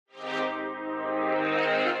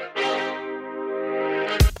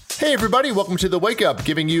Hey everybody, welcome to The Wake Up,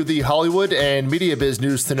 giving you the Hollywood and media biz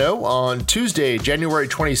news to know on Tuesday, January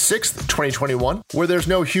 26th, 2021, where there's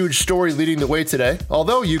no huge story leading the way today,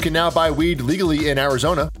 although you can now buy weed legally in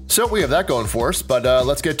Arizona, so we have that going for us, but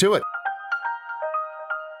let's get to it.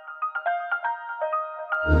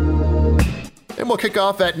 And we'll kick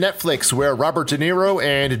off at Netflix, where Robert De Niro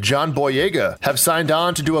and John Boyega have signed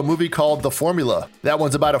on to do a movie called The Formula. That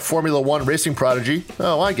one's about a Formula One racing prodigy,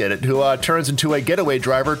 oh I get it, who turns into a getaway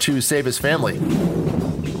driver to save his family.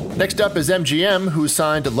 Next up is MGM, who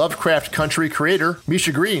signed Lovecraft Country creator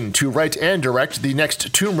Misha Green to write and direct the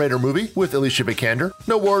next Tomb Raider movie with Alicia Vikander.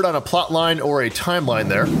 No word on a plotline or a timeline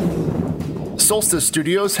there. Solstice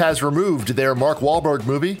Studios has removed their Mark Wahlberg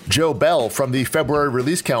movie, Joe Bell, from the February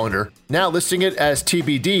release calendar, now listing it as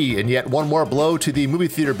TBD, and yet one more blow to the movie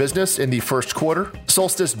theater business in the first quarter.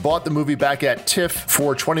 Solstice bought the movie back at TIFF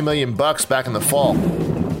for $20 million back in the fall.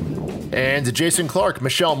 And Jason Clarke,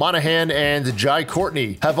 Michelle Monaghan, and Jai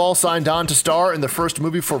Courtney have all signed on to star in the first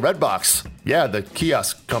movie for Redbox. Yeah, the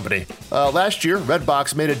kiosk company. Last year,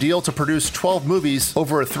 Redbox made a deal to produce 12 movies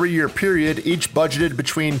over a 3-year period, each budgeted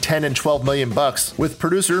between $10 and $12 million, with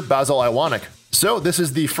producer Basil Iwanek. So this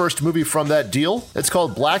is the first movie from that deal. It's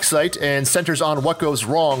called Black Site and centers on what goes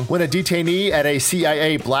wrong when a detainee at a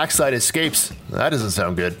CIA black site escapes. That doesn't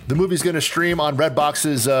sound good. The movie's going to stream on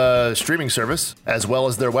Redbox's streaming service, as well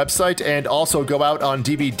as their website, and also go out on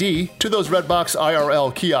DVD to those Redbox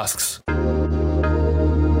IRL kiosks.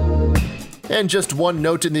 And just one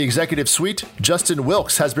note in the executive suite, Justin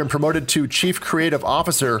Wilkes has been promoted to Chief Creative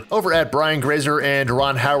Officer over at Brian Grazer and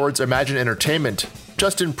Ron Howard's Imagine Entertainment.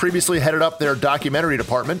 Justin previously headed up their documentary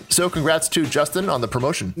department, so congrats to Justin on the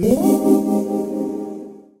promotion.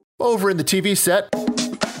 Over in the TV set,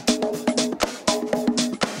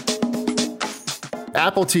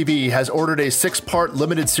 AppleTV has ordered a 6-part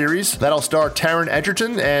limited series that'll star Taron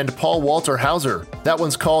Egerton and Paul Walter Hauser. That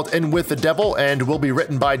one's called In With the Devil and will be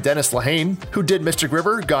written by Dennis Lehane, who did Mystic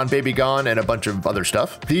River, Gone Baby Gone, and a bunch of other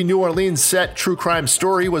stuff. The New Orleans set true crime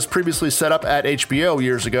story was previously set up at HBO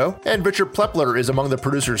years ago, and Richard Plepler is among the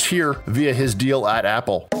producers here via his deal at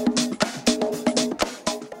Apple.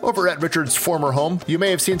 Over at Richard's former home, you may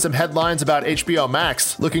have seen some headlines about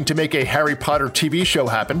HBOMax looking to make a Harry Potter TV show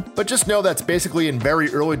happen, but just know that's basically in very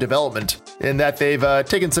early development, in that they've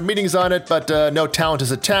taken some meetings on it, but no talent is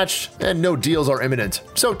attached and no deals are imminent,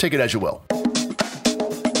 so take it as you will.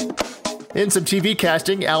 In some TV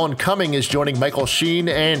casting, Alan Cumming is joining Michael Sheen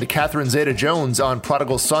and Catherine Zeta-Jones on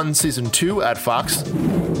Prodigal Son Season 2 at Fox.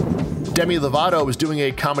 Demi Lovato is doing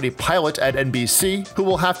a comedy pilot at NBC, who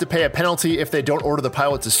will have to pay a penalty if they don't order the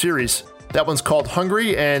pilot to series. That one's called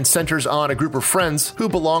Hungry and centers on a group of friends who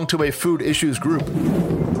belong to a food issues group.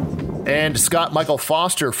 And Scott Michael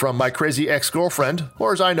Foster from My Crazy Ex-Girlfriend,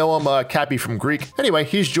 or as I know him, Cappy from Greek. Anyway,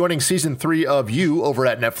 he's joining Season 3 of You over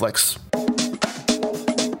at Netflix.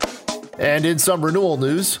 And in some renewal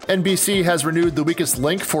news, NBC has renewed The Weakest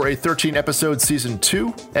Link for a 13-episode Season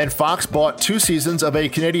 2, and Fox bought 2 seasons of a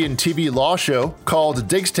Canadian TV law show called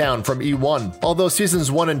Digstown from E1, although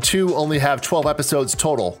Seasons 1 and 2 only have 12 episodes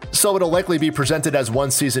total, so it'll likely be presented as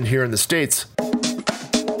one season here in the States.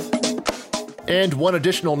 And one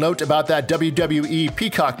additional note about that WWE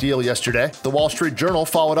Peacock deal yesterday. The Wall Street Journal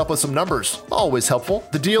followed up with some numbers. Always helpful.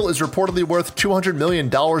 The deal is reportedly worth $200 million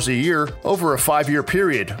a year over a 5-year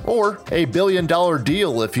period, or a $1 billion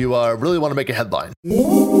deal if you really want to make a headline.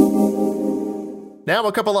 Now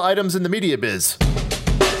a couple of items in the media biz.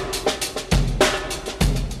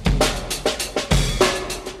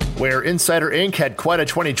 Where Insider Inc. had quite a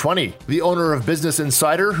 2020. The owner of Business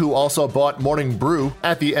Insider, who also bought Morning Brew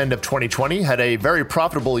at the end of 2020, had a very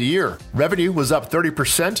profitable year. Revenue was up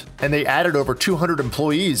 30%, and they added over 200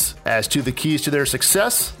 employees. As to the keys to their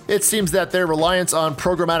success, it seems that their reliance on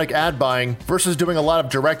programmatic ad buying versus doing a lot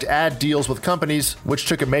of direct ad deals with companies, which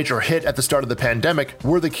took a major hit at the start of the pandemic,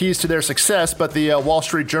 were the keys to their success, but the Wall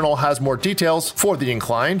Street Journal has more details for the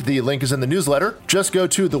inclined. The link is in the newsletter. Just go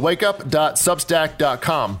to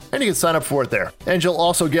thewakeup.substack.com. And you can sign up for it there. And you'll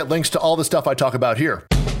also get links to all the stuff I talk about here.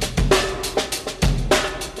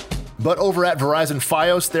 But over at Verizon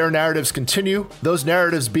FIOS, their narratives continue. Those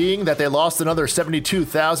narratives being that they lost another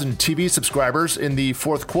 72,000 TV subscribers in the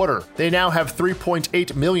fourth quarter. They now have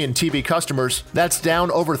 3.8 million TV customers. That's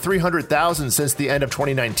down over 300,000 since the end of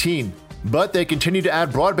 2019. But they continue to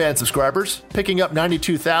add broadband subscribers, picking up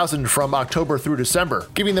 92,000 from October through December,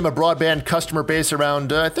 giving them a broadband customer base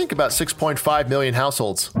around, I think, about 6.5 million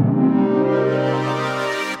households.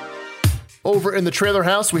 Over in the trailer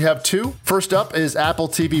house, we have two. First up is Apple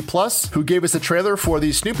TV Plus, who gave us a trailer for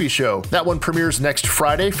the Snoopy show. That one premieres next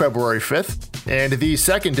Friday, February 5th. And the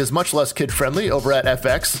second is much less kid-friendly over at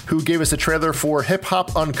FX, who gave us a trailer for Hip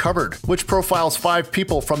Hop Uncovered, which profiles 5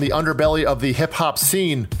 people from the underbelly of the hip-hop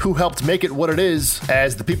scene who helped make it what it is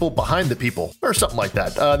as the people behind the people, or something like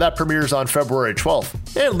that. That premieres on February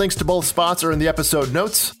 12th. And links to both spots are in the episode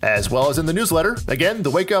notes, as well as in the newsletter. Again,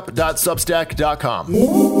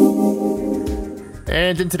 thewakeup.substack.com.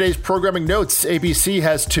 And in today's programming notes, ABC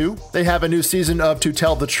has TUE. They have a new season of To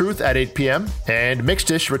Tell the Truth at 8 p.m. And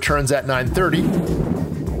Mixedish returns at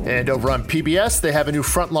 9:30. And over on PBS, they have a new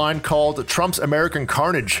frontline called Trump's American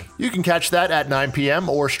Carnage. You can catch that at 9 p.m.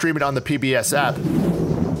 or stream it on the PBS app.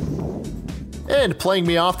 And playing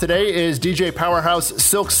me off today is DJ Powerhouse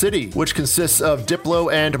Silk City, which consists of Diplo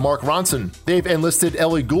and Mark Ronson. They've enlisted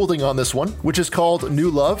Ellie Goulding on this one, which is called New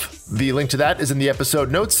Love. The link to that is in the episode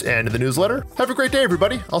notes and in the newsletter. Have a great day,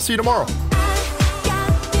 everybody. I'll see you tomorrow.